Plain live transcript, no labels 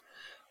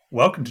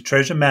Welcome to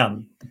Treasure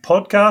Mountain, the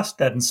podcast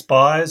that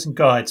inspires and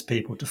guides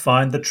people to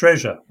find the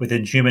treasure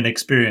within human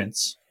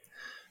experience.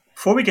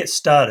 Before we get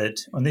started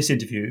on this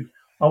interview,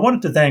 I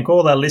wanted to thank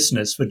all our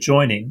listeners for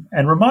joining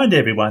and remind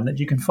everyone that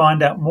you can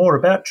find out more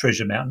about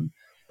Treasure Mountain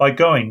by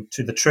going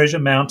to the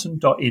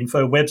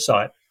treasuremountain.info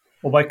website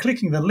or by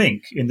clicking the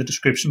link in the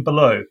description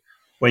below,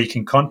 where you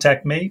can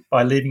contact me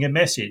by leaving a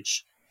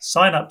message,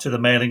 sign up to the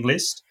mailing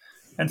list,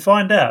 and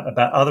find out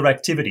about other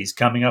activities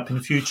coming up in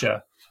the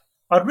future.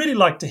 I'd really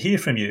like to hear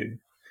from you.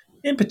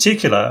 In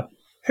particular,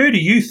 who do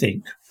you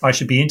think I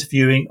should be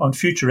interviewing on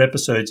future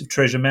episodes of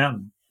Treasure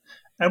Mountain?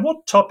 And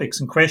what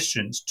topics and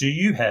questions do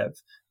you have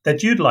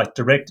that you'd like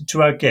directed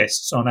to our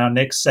guests on our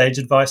next Sage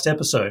Advice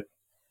episode?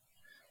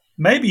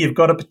 Maybe you've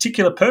got a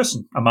particular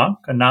person, a monk,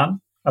 a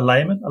nun, a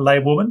layman, a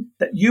laywoman,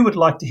 that you would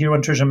like to hear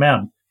on Treasure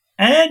Mountain,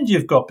 and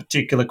you've got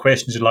particular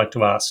questions you'd like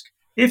to ask.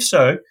 If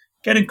so,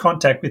 get in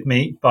contact with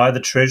me via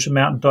the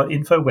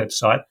treasuremountain.info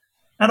website,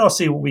 and I'll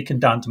see what can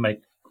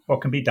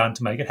be done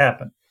to make it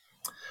happen.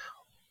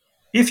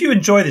 If you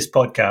enjoy this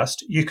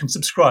podcast, you can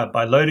subscribe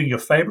by loading your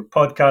favorite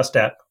podcast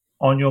app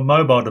on your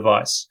mobile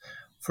device.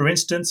 For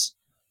instance,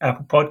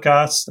 Apple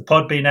Podcasts, the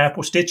Podbean app,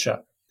 or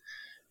Stitcher.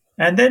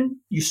 And then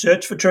you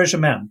search for Treasure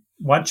Mountain.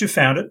 Once you've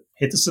found it,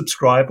 hit the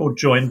subscribe or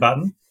join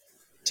button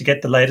to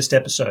get the latest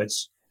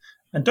episodes.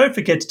 And don't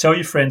forget to tell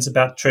your friends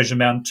about Treasure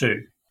Mountain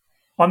too.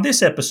 On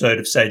this episode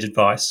of Sage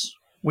Advice,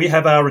 we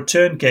have our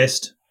return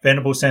guest,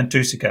 Venerable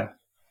Santussika,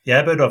 the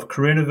abbot of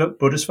Karuna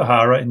Buddhist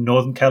Vihara in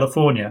Northern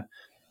California,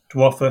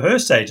 to offer her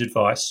sage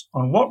advice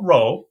on what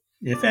role,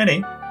 if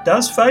any,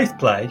 does faith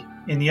play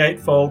in the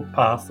Eightfold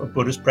Path of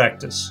Buddhist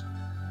practice.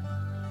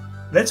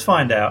 Let's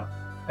find out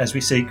as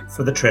we seek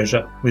for the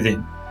treasure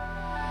within.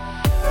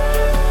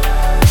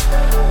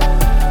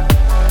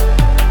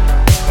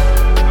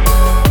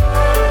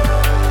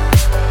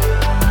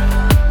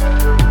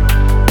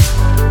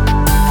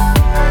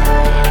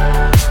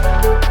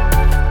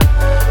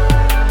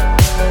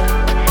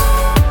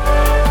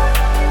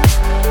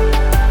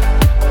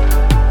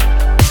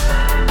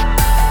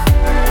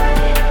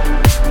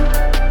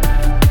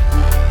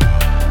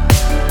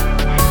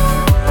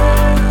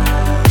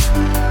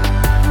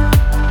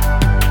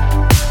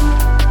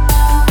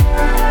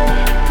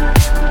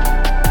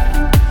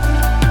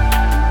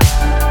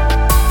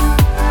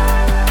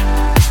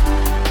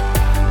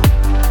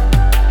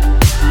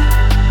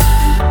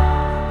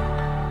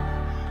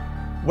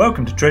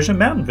 Welcome to Treasure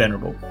Mountain,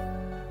 Venerable.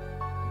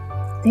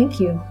 Thank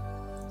you.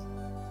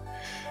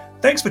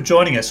 Thanks for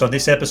joining us on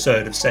this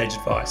episode of Sage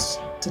Advice.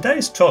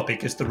 Today's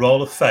topic is the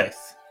role of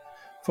faith.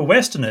 For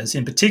Westerners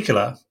in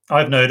particular,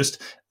 I've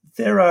noticed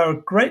there are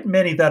a great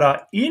many that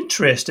are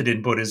interested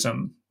in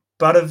Buddhism,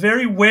 but are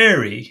very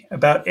wary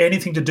about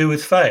anything to do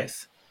with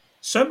faith.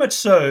 So much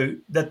so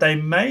that they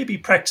may be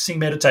practicing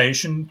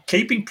meditation,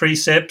 keeping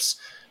precepts,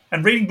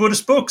 and reading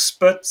Buddhist books,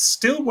 but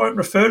still won't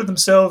refer to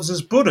themselves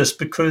as Buddhist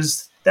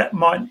because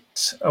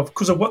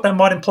of what that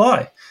might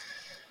imply.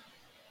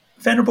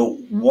 Venerable,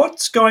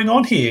 what's going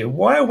on here?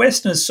 Why are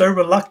Westerners so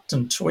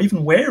reluctant or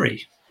even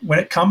wary when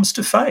it comes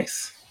to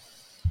faith?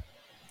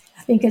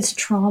 I think it's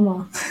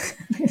trauma.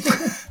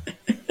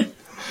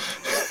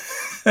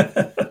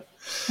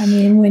 I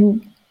mean,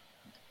 when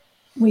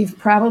we've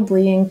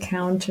probably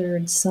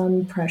encountered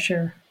some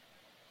pressure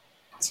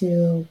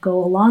to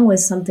go along with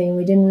something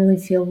we didn't really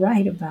feel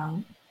right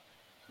about,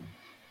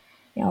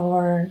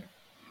 or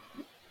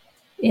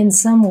in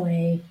some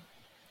way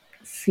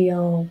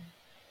feel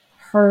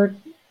hurt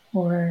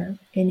or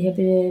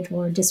inhibited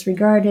or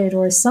disregarded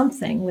or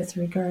something with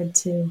regard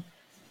to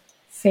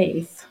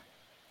faith,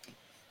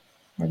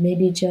 or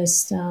maybe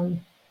just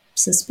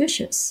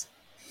suspicious.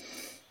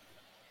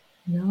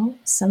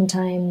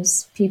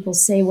 Sometimes people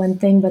say one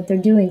thing but they're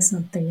doing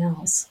something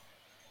else.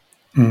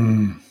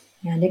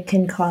 And it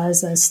can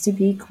cause us to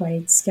be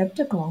quite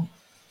skeptical.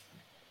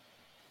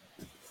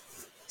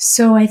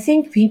 So I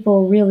think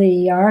people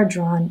really are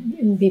drawn,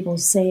 and people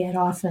say it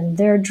often,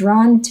 they're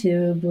drawn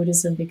to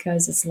Buddhism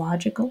because it's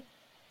logical.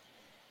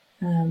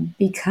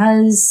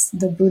 Because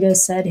the Buddha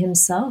said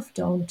himself,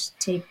 don't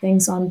take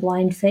things on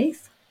blind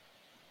faith.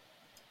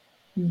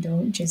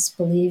 Don't just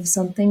believe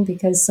something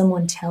because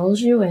someone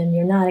tells you, and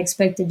you're not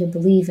expected to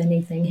believe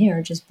anything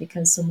here just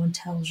because someone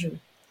tells you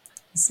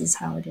this is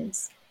how it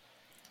is.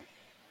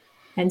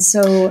 And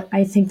so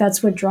I think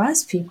that's what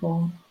draws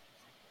people.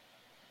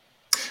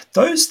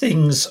 Those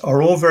things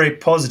are all very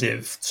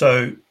positive.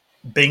 So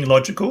being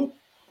logical,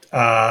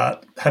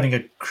 having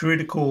a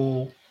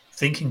critical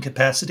thinking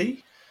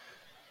capacity,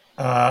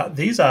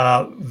 these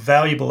are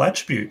valuable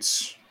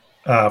attributes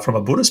from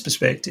a Buddhist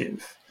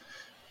perspective.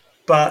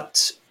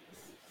 But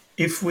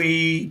if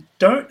we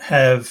don't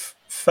have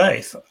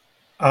faith,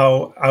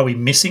 are we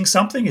missing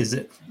something?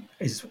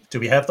 Do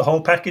we have the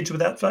whole package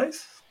without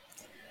faith?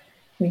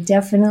 We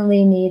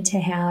definitely need to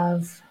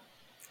have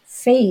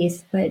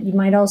faith, but you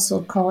might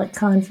also call it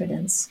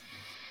confidence.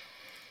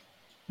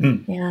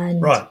 And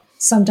right.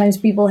 Sometimes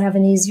people have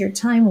an easier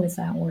time with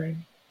that word.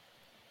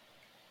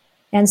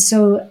 And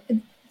so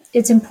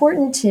it's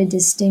important to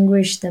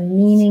distinguish the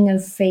meaning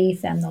of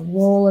faith and the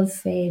role of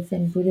faith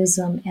in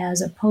Buddhism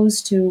as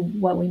opposed to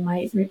what we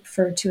might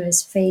refer to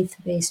as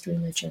faith-based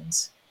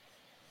religions,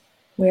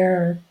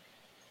 where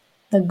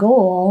the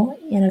goal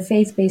in a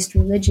faith-based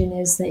religion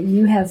is that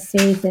you have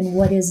faith in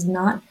what is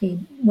not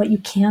what you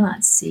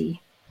cannot see,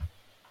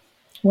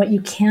 what you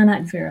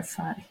cannot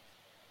verify.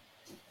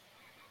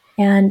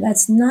 And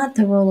that's not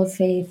the role of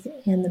faith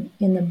in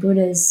the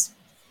Buddha's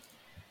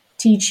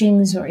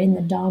teachings or in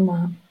the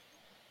Dhamma.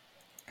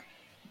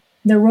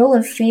 The role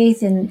of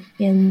faith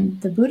in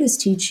the Buddhist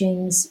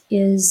teachings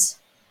is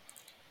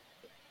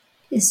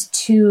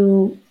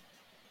to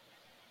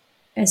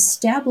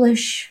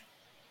establish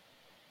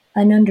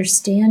an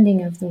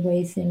understanding of the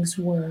way things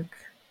work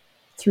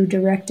through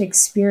direct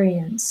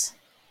experience.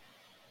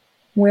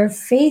 Where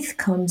faith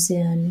comes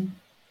in,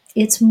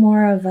 it's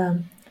more of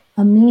a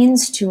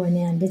means to an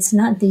end. It's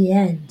not the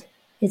end.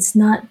 It's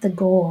not the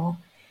goal.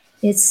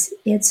 It's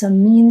a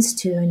means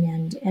to an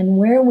end. And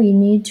where we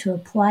need to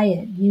apply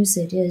it, use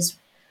it, is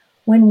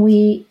when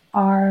we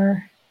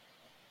are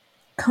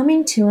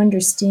coming to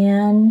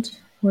understand,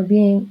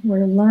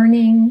 we're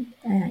learning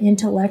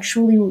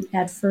intellectually.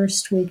 At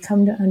first, we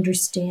come to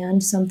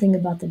understand something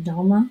about the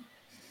Dhamma,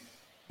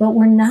 but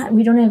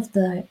we don't have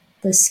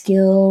the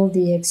skill,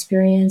 the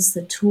experience,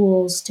 the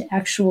tools to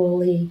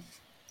actually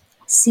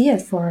see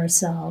it for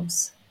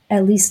ourselves,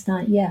 at least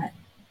not yet.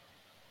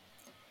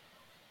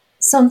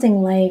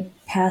 Something like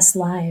past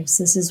lives.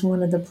 This is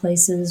one of the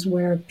places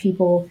where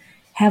people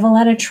have a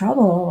lot of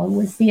trouble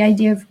with the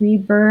idea of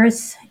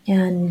rebirth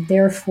and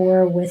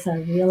therefore with a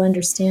real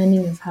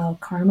understanding of how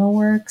karma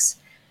works.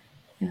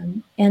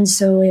 And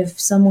so if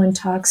someone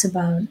talks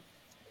about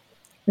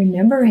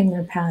remembering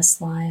their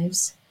past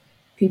lives,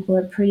 people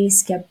are pretty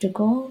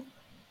skeptical.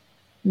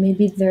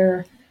 Maybe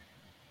they're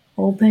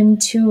open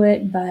to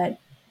it, but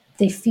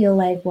they feel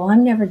like, well,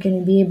 I'm never going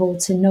to be able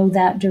to know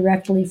that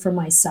directly for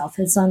myself.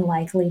 It's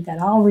unlikely that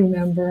I'll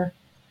remember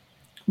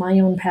my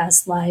own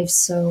past lives.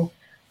 So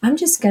I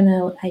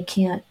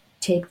can't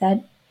take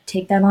that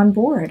on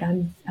board.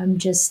 I'm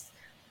just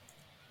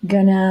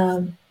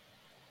gonna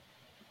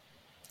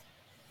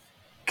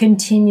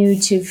continue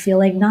to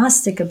feel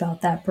agnostic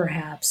about that,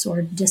 perhaps,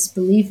 or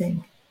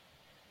disbelieving.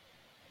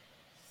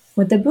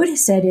 What the Buddha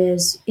said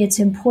is it's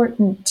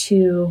important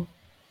to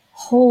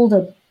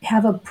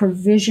have a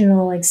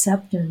provisional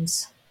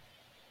acceptance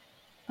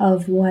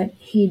of what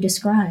he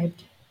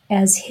described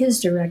as his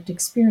direct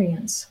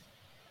experience.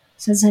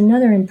 So it's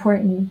another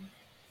important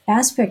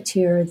aspect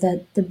here,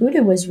 that the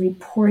Buddha was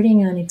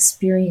reporting on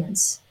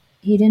experience.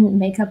 He didn't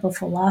make up a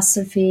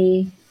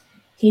philosophy.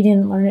 He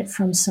didn't learn it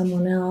from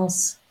someone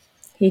else.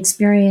 He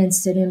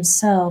experienced it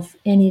himself,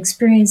 and he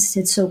experienced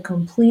it so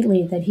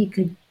completely that he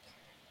could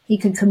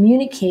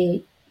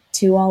communicate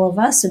to all of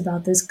us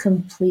about this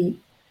complete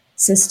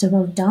system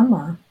of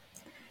Dhamma.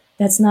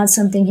 That's not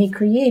something he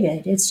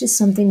created. It's just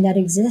something that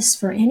exists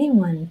for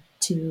anyone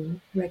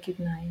to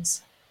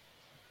recognize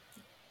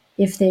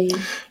if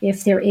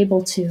they're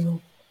able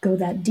to go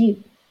that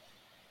deep.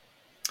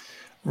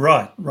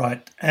 Right,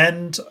 right.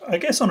 And I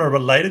guess on a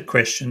related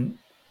question,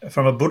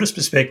 from a Buddhist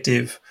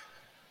perspective,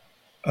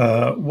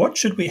 what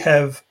should we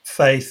have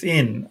faith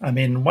in? I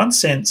mean, in one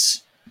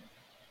sense,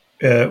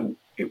 as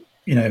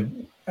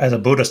a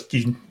Buddhist,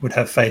 you would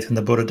have faith in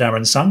the Buddha, Dhamma,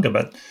 and Sangha,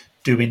 but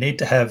do we need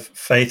to have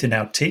faith in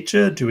our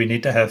teacher? Do we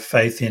need to have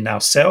faith in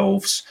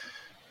ourselves?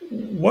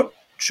 What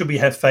should we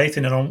have faith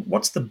in, and on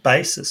what's the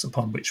basis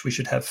upon which we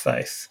should have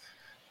faith?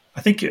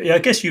 I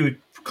guess you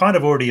kind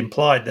of already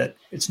implied that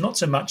it's not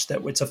so much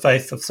that it's a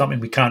faith of something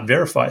we can't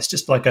verify. It's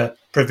just like a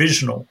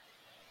provisional.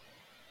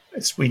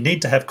 We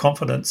need to have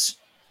confidence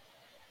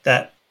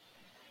that,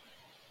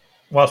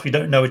 whilst we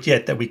don't know it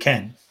yet, that we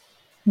can.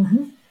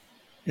 Mm-hmm.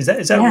 Is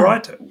that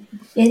right?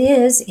 It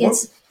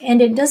is.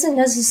 And it doesn't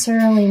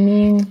necessarily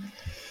mean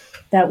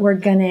that we're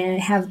going to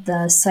have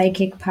the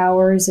psychic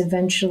powers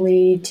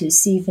eventually to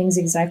see things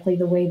exactly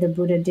the way the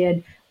Buddha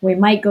did. We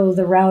might go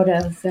the route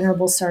of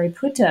Venerable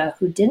Sariputta,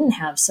 who didn't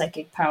have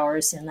psychic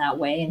powers in that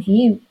way, and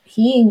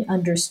he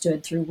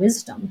understood through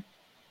wisdom.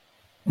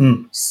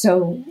 Mm.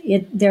 So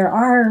there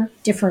are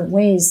different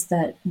ways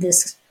that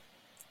this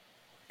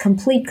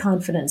complete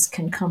confidence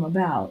can come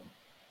about.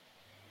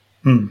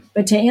 Mm.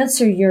 But to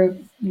answer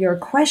your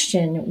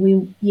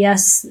question,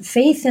 yes,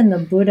 faith in the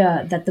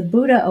Buddha, that the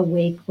Buddha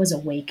was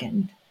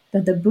awakened,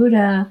 that the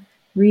Buddha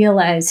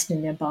realized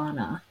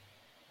Nibbana,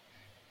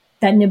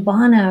 that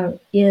Nibbana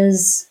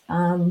is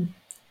a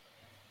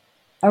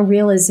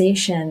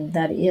realization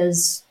that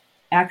is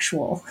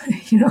actual,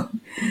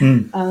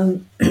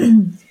 Mm.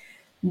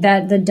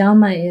 That the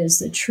Dhamma is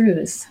the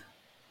truth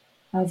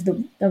of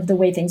the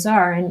way things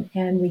are,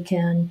 and we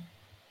can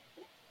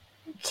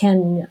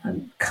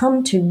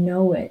come to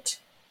know it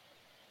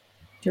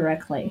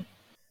directly,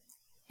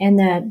 and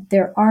that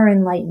there are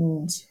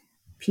enlightened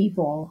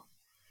people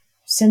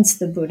since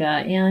the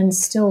Buddha and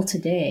still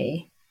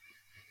today.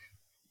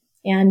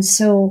 And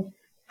so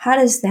how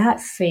does that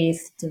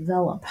faith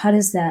develop? How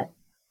does that,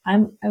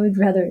 I would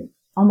rather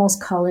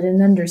almost call it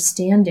an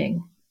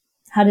understanding.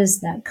 How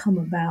does that come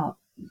about?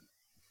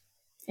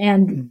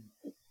 And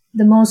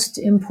the most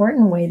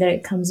important way that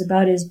it comes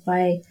about is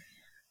by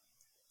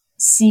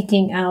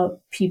seeking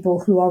out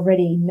people who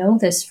already know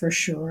this for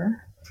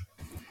sure,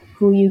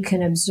 who you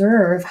can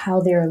observe how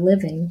they're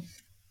living,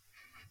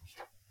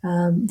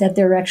 that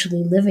they're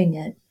actually living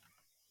it.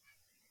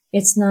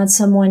 It's not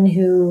someone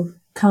who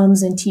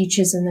comes and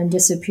teaches and then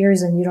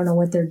disappears and you don't know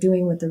what they're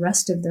doing with the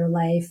rest of their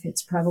life.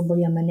 It's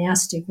probably a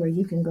monastic where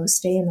you can go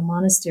stay in the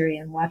monastery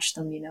and watch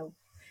them,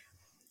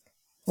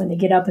 when they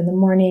get up in the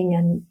morning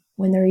and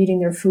when they're eating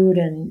their food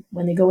and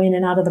when they go in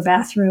and out of the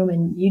bathroom,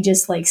 and you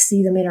just like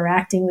see them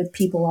interacting with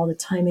people all the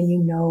time,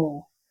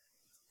 and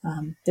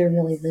they're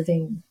really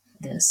living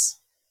this.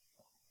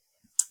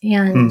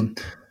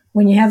 And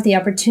when you have the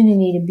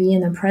opportunity to be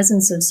in the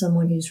presence of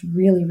someone who's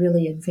really,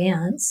 really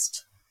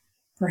advanced,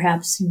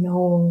 perhaps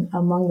known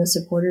among the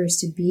supporters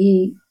to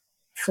be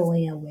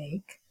fully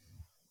awake,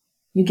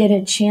 you get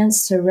a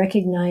chance to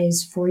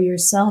recognize for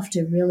yourself,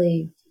 to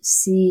really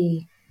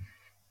see,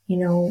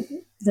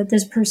 that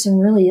this person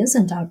really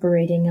isn't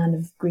operating out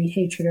of greed,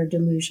 hatred, or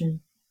delusion.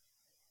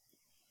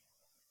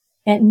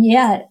 And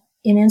yet,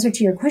 in answer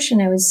to your question,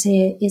 I would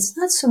say it's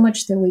not so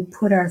much that we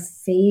put our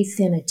faith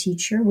in a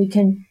teacher. We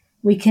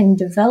can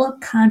develop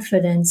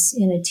confidence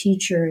in a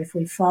teacher if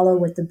we follow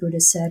what the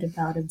Buddha said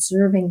about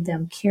observing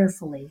them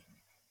carefully.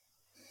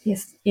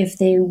 If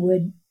they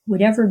would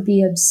ever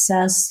be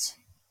obsessed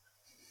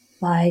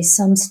by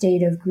some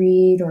state of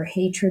greed or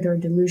hatred or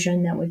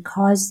delusion that would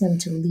cause them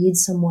to lead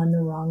someone the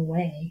wrong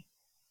way,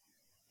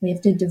 we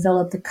have to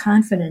develop the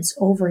confidence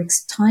over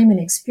time and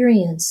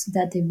experience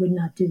that they would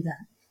not do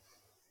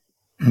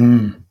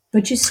that.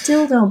 But you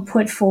still don't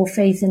put full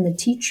faith in the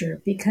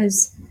teacher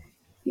because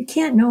you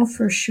can't know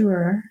for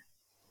sure.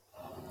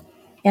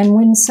 And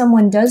when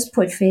someone does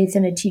put faith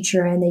in a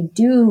teacher and they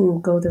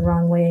do go the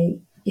wrong way,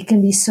 it can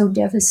be so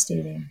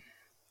devastating.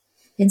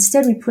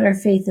 Instead, we put our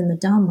faith in the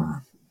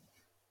Dhamma.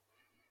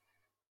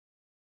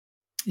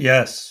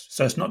 Yes.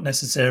 So it's not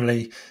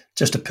necessarily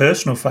just a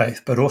personal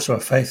faith, but also a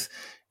faith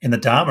in the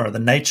Dharma, or the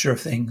nature of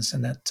things,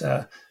 and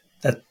that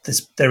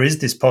there is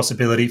this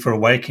possibility for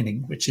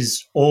awakening, which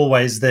is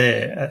always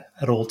there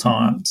at all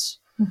times.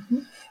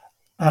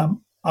 I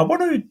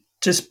want to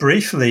just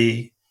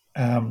briefly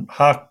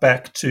hark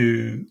back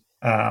to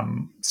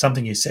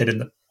something you said in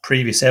the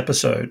previous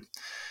episode.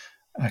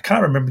 I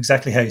can't remember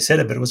exactly how you said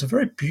it, but it was a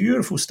very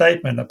beautiful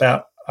statement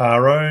about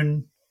our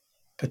own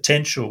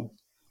potential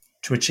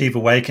to achieve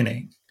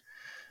awakening.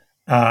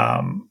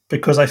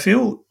 Because I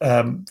feel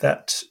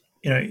that,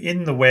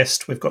 in the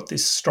West, we've got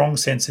this strong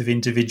sense of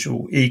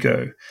individual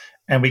ego,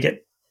 and we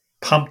get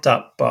pumped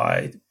up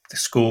by the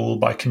school,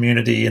 by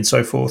community, and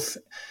so forth,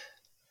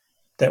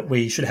 that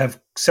we should have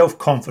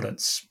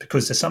self-confidence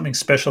because there's something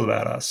special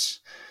about us.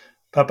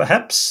 But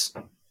perhaps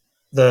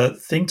the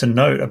thing to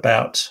note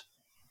about,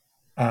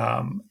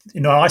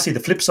 I see the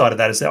flip side of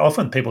that is that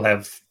often people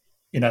have,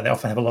 they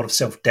often have a lot of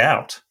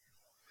self-doubt.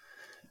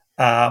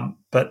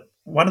 But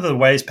one of the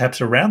ways perhaps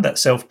around that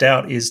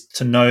self-doubt is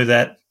to know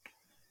that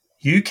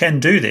you can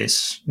do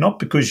this, not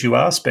because you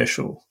are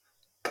special,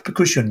 but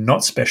because you're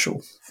not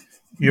special.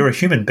 You're a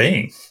human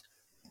being.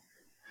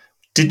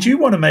 Did you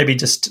want to maybe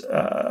just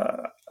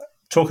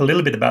talk a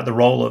little bit about the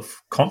role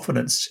of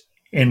confidence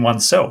in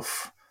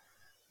oneself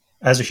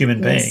as a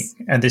human being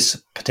and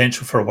this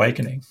potential for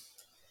awakening?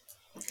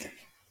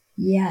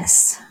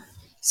 Yes.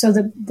 So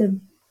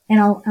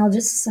I'll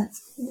just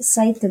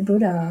cite the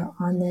Buddha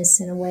on this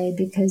in a way,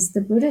 because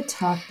the Buddha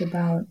talked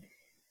about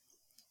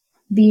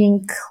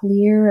being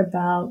clear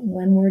about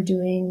when we're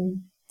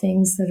doing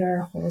things that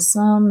are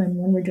wholesome and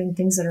when we're doing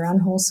things that are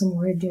unwholesome, when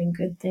we're doing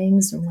good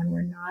things and when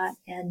we're not,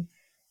 and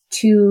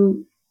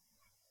to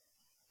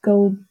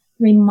go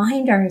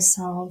remind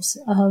ourselves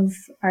of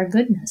our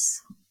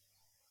goodness.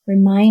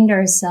 Remind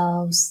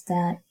ourselves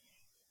that,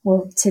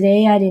 well,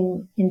 today I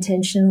didn't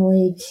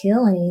intentionally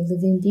kill any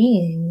living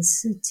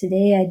beings.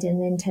 Today I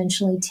didn't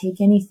intentionally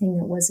take anything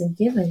that wasn't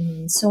given me,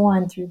 and so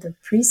on through the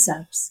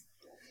precepts.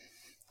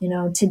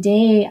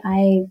 Today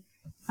I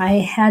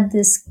had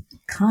this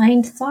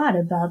kind thought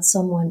about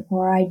someone,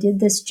 or I did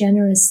this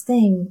generous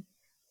thing.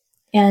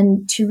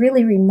 And to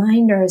really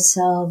remind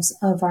ourselves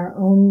of our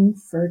own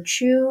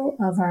virtue,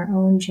 of our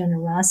own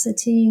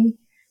generosity,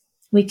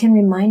 we can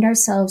remind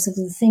ourselves of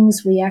the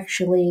things we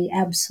actually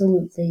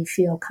absolutely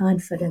feel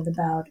confident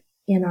about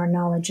in our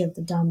knowledge of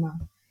the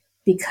Dhamma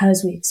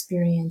because we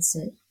experience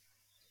it.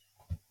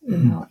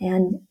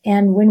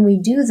 And when we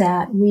do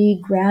that,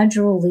 we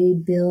gradually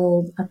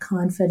build a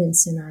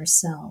confidence in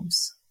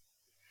ourselves.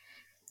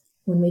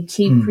 When we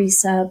keep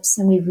precepts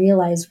and we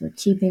realize we're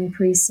keeping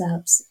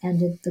precepts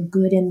and the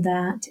good in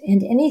that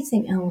and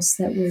anything else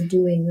that we're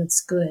doing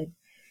that's good,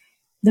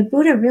 the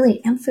Buddha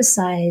really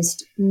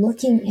emphasized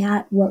looking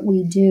at what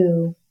we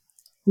do,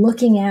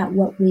 looking at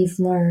what we've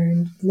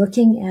learned,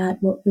 looking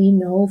at what we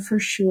know for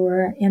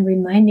sure, and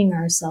reminding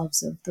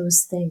ourselves of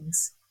those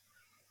things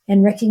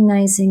and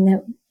recognizing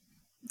that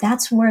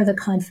that's where the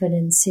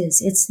confidence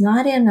is. It's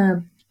not in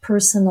a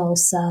personal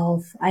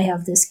self. I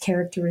have this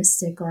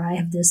characteristic, or I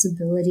have this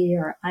ability,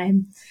 or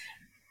I'm,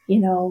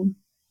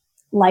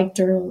 liked,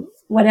 or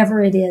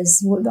whatever it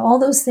is. All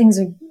those things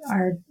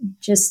are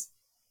just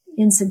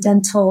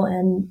incidental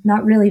and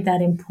not really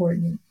that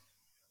important.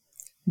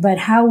 But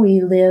how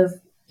we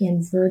live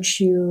in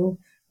virtue,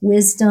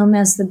 wisdom,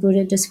 as the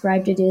Buddha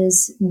described it,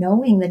 is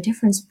knowing the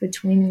difference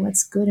between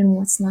what's good and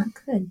what's not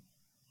good.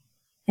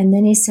 And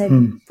then he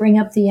said, bring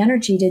up the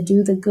energy to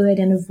do the good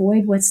and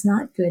avoid what's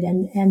not good.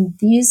 And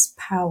these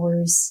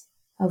powers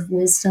of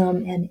wisdom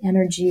and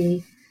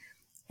energy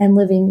and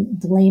living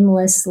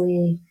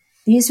blamelessly,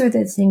 these are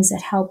the things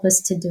that help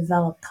us to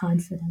develop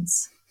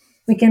confidence.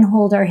 We can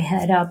hold our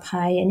head up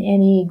high in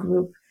any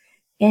group,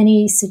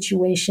 any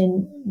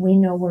situation. We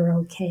know we're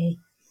okay.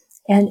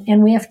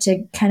 And we have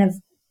to kind of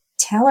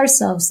tell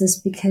ourselves this,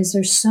 because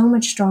there's so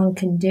much strong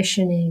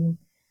conditioning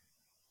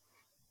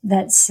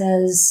that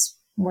says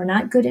we're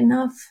not good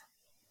enough,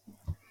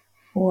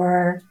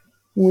 or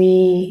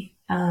we're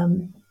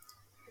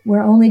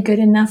only good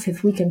enough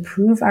if we can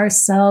prove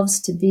ourselves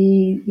to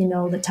be,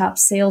 the top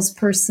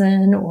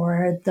salesperson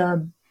or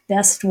the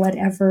best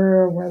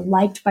whatever. We're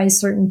liked by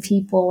certain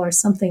people or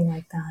something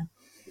like that.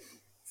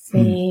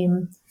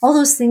 Fame, all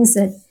those things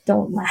that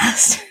don't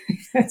last.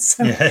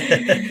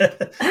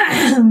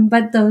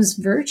 But those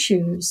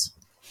virtues,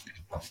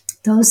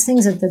 those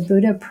things that the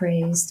Buddha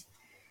praised,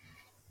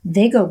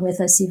 they go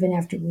with us even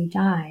after we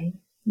die.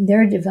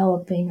 They're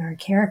developing our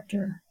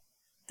character.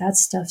 That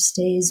stuff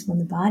stays when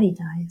the body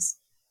dies.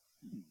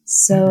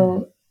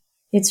 So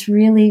it's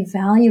really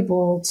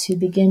valuable to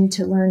begin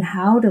to learn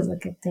how to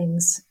look at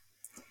things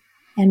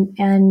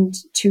and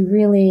to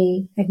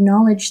really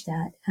acknowledge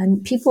that.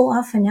 And people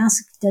often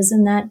ask,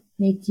 doesn't that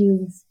make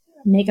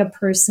a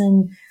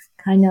person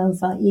kind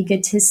of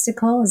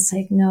egotistical? It's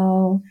like,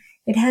 no,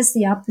 it has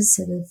the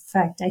opposite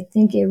effect. I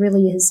think it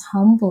really is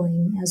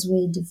humbling as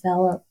we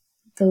develop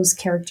those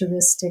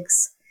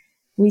characteristics.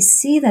 We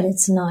see that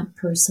it's not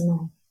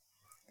personal,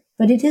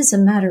 but it is a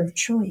matter of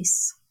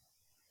choice,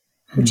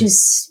 which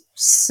is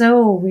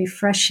so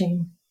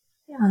refreshing.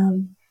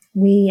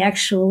 We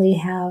actually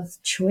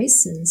have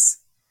choices,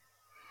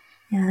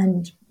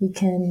 and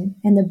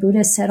the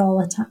Buddha said all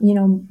the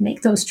time,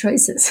 make those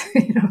choices,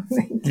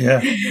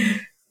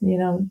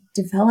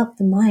 develop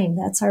the mind.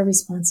 That's our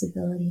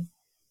responsibility.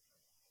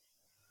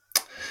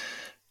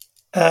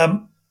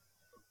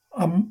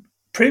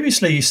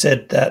 Previously, you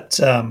said that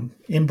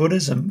in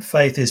Buddhism,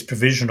 faith is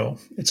provisional.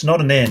 It's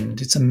not an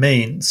end, it's a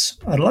means.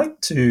 I'd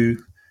like to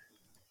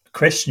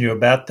question you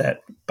about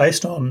that,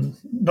 based on,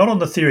 not on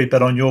the theory,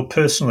 but on your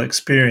personal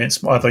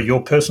experience, either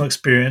your personal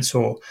experience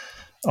or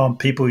on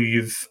people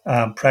you've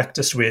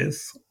practiced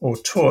with or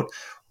taught.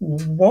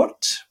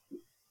 What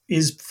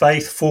is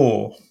faith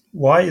for?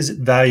 Why is it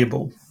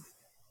valuable?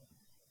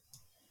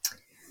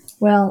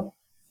 Well,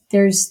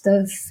 there's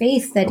the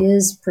faith that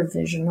is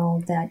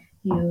provisional, that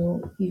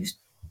you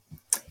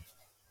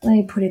let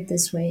me put it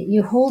this way.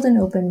 You hold an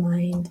open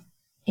mind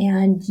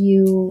and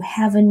you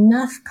have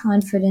enough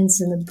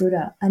confidence in the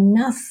Buddha,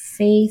 enough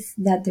faith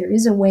that there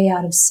is a way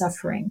out of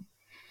suffering.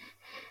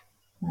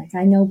 Like,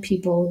 I know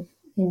people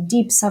in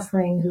deep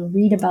suffering who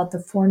read about the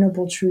Four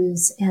Noble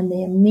Truths and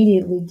they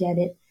immediately get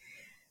it.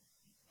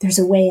 There's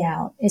a way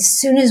out. As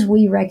soon as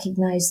we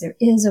recognize there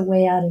is a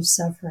way out of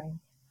suffering,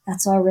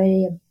 that's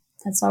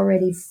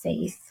already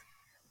faith.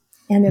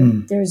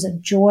 And there's a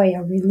joy,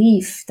 a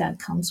relief that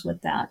comes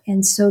with that.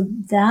 And so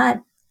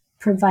that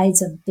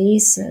provides a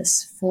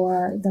basis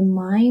for the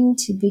mind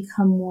to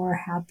become more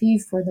happy,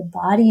 for the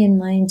body and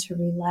mind to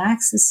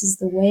relax. This is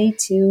the way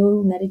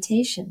to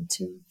meditation,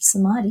 to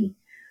samadhi.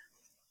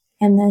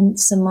 And then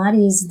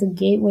samadhi is the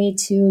gateway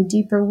to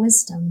deeper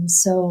wisdom.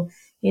 So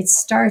it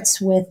starts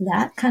with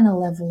that kind of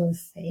level of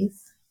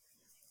faith.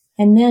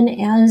 And then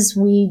as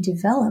we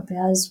develop,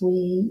 as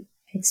we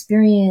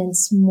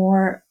experience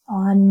more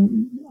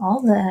on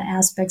all the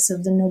aspects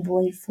of the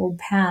Noble Eightfold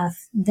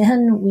Path,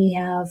 then we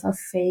have a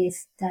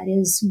faith that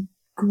is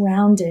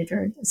grounded,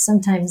 or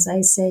sometimes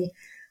I say,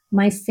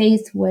 my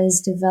faith was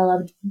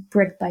developed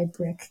brick by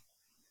brick.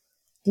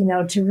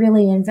 To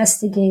really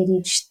investigate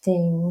each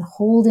thing,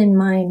 hold in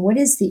mind, what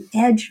is the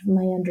edge of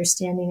my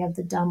understanding of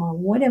the Dhamma?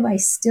 What if I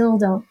still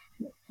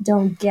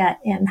don't get?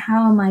 And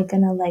how am I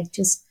going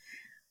to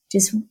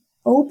just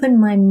open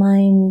my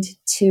mind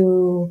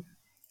to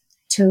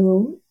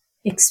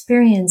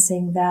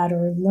experiencing that,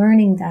 or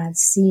learning that,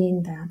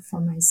 seeing that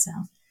for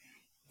myself?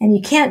 And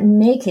you can't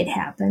make it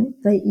happen,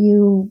 but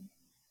you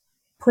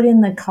put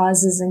in the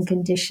causes and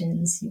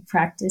conditions, you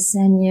practice,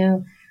 and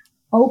you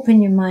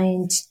open your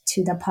mind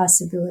to the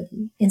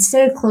possibility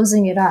instead of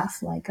closing it off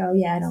like, oh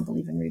yeah, I don't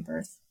believe in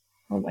rebirth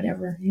or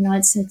whatever.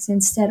 It's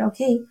instead,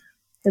 okay,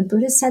 the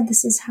Buddha said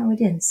this is how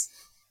it is.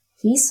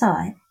 He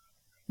saw it.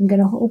 I'm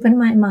going to open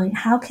my mind.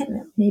 How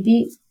can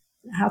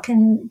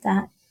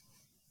that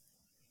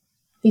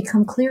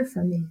become clear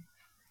for me?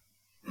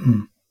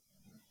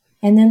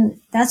 And then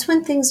that's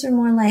when things are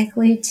more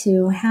likely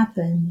to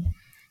happen,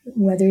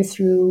 whether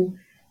through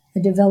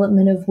the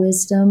development of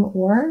wisdom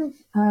or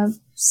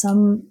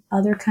some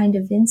other kind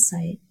of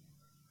insight.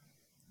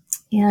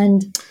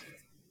 And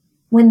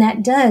when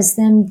that does,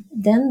 then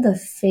the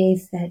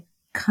faith that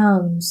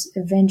comes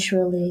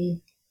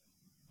eventually,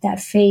 that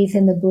faith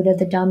in the Buddha,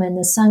 the Dhamma, and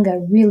the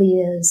Sangha really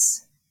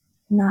is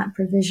not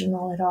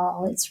provisional at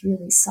all. It's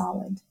really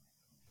solid,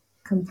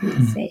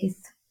 complete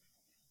faith.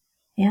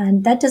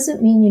 And that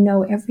doesn't mean you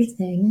know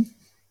everything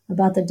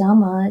about the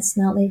Dhamma. It's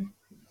not like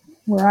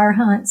we're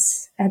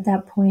arhants at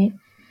that point,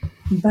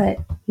 but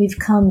we've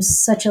come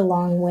such a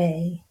long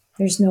way.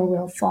 There's no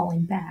real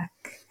falling back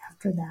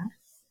after that.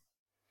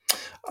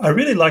 I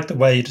really like the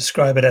way you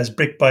describe it as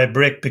brick by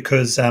brick,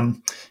 because it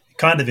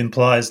kind of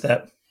implies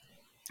that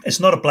it's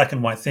not a black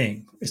and white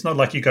thing. It's not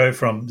like you go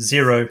from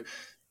 0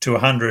 to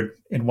 100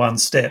 in one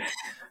step.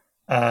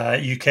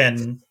 You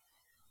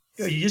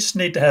just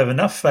need to have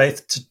enough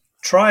faith to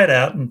try it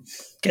out and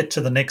get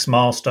to the next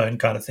milestone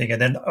kind of thing.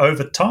 And then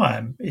over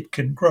time, it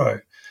can grow.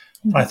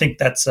 Mm-hmm. I think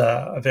that's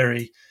a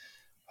very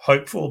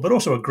hopeful, but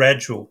also a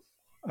gradual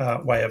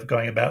way of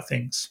going about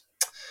things.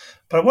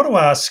 But I want to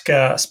ask,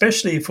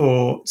 especially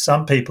for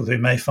some people who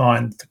may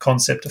find the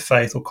concept of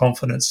faith or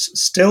confidence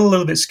still a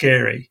little bit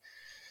scary,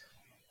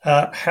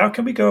 how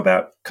can we go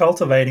about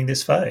cultivating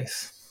this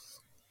faith?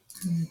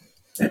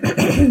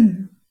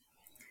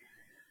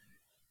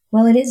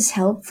 Well, it is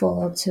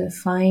helpful to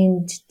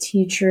find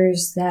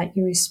teachers that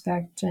you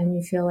respect and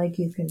you feel like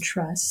you can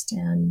trust,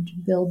 and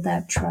build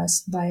that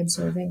trust by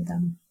observing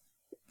them.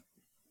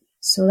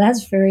 So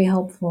that's very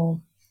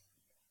helpful.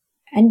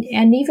 And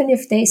even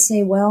if they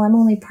say, well, I'm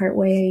only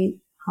partway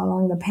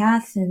along the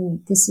path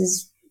and this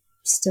is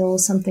still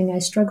something I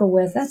struggle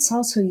with, that's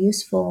also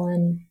useful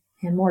and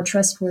more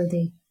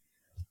trustworthy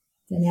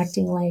than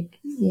acting like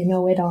you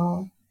know it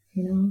all,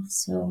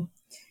 So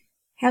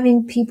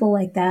having people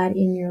like that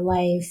in your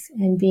life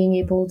and being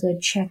able to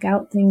check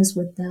out things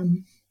with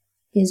them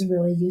is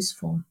really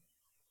useful.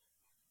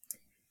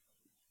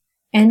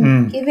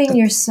 And giving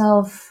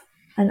yourself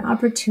an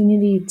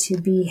opportunity to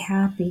be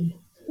happy,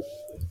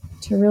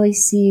 to really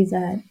see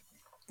that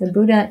the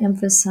Buddha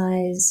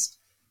emphasized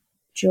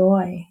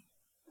joy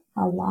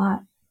a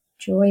lot,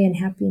 joy and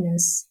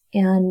happiness.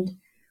 And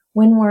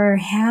when we're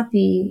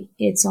happy,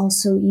 it's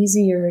also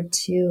easier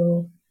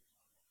to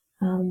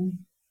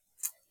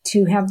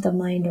have the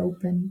mind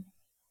open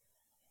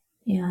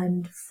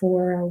and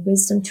for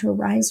wisdom to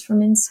arise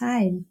from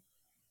inside.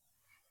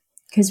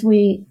 Because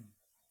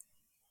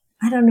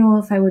I don't know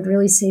if I would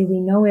really say we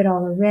know it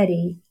all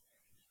already.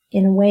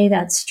 In a way,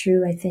 that's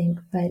true, I think,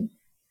 but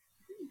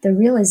the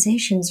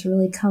realizations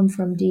really come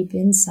from deep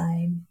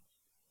inside.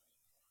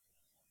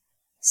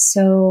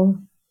 So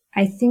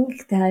I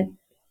think that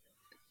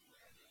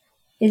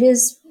it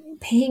is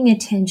paying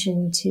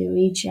attention to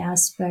each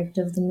aspect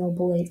of the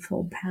Noble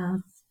Eightfold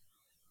Path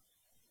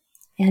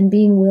and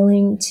being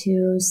willing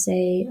to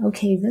say,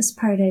 okay, this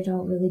part I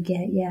don't really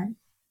get yet,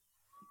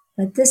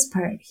 but this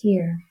part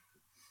here,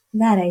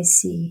 that I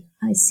see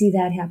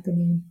that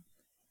happening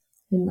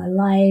in my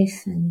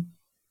life and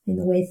in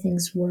the way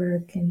things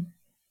work. And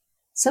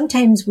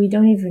sometimes we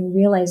don't even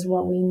realize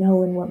what we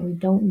know and what we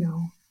don't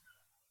know.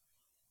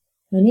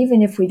 And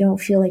even if we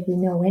don't feel like we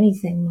know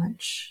anything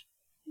much,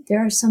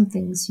 there are some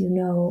things you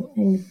know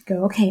and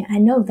go, okay, I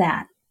know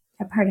that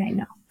part I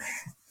know.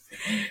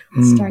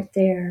 Start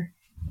there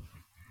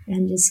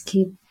and just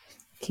keep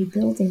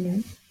building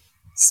it.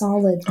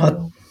 Solid,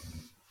 though.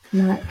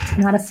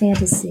 Not a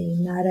fantasy,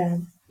 not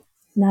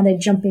a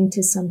jumping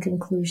to some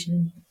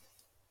conclusion.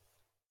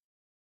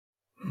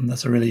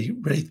 That's a really,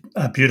 really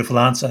beautiful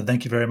answer.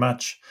 Thank you very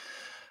much.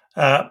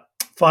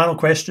 Final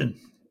question,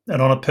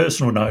 and on a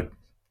personal note,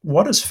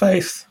 what has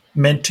faith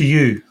meant to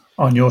you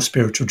on your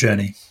spiritual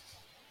journey?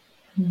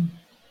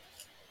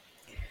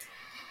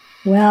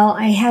 Well,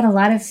 I had a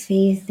lot of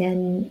faith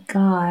in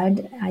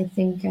God. I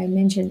think I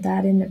mentioned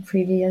that in the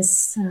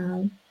previous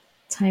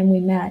time we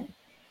met.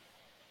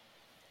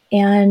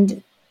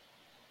 And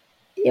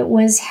it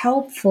was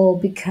helpful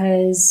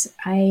because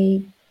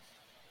I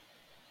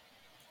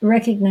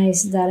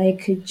recognized that I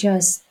could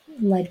just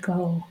let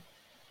go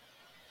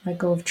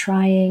of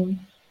trying,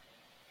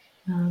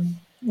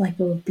 let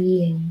go of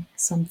being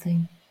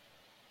something.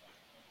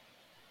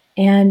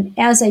 And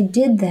as I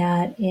did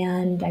that,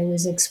 and I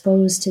was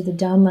exposed to the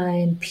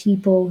Dhamma and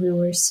people who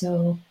were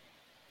so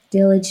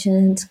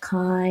diligent,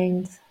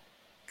 kind,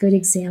 good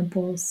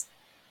examples,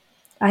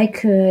 I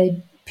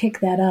could pick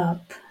that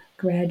up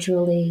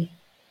gradually.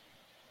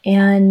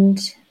 And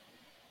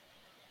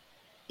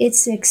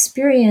it's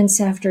experience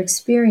after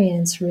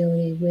experience,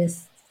 really,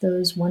 with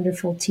those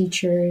wonderful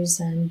teachers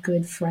and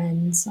good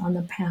friends on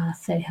the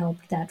path that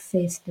helped that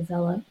faith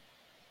develop.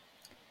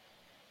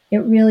 It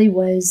really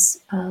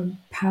was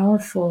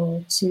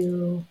powerful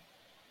to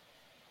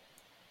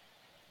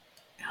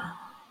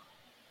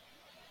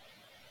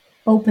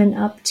open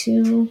up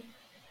to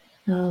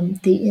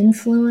the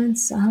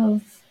influence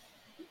of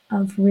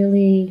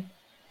really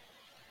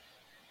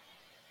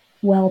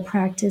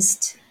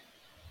well-practiced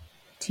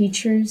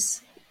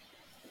teachers,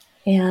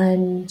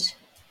 and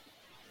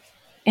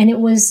And it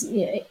was,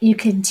 you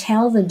can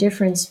tell the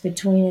difference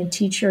between a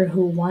teacher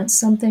who wants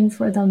something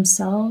for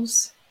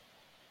themselves,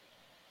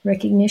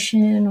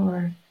 recognition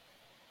or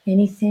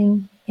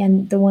anything,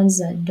 and the ones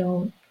that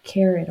don't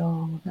care at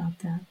all about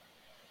that.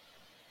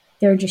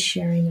 They're just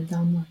sharing the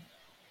Dhamma.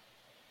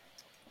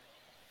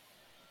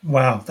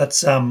 Wow,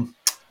 that's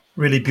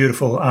really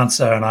beautiful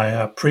answer, and I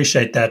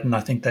appreciate that, and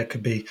I think that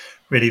could be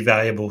really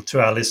valuable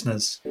to our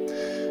listeners.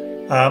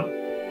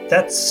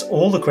 That's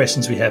all the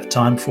questions we have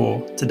time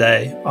for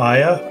today.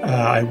 Ayya,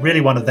 I really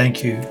want to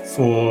thank you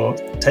for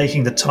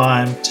taking the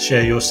time to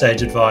share your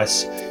sage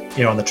advice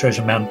here on the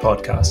Treasure Mountain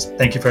podcast.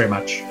 Thank you very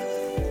much.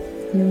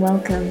 You're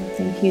welcome.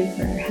 Thank you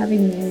for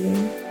having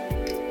me.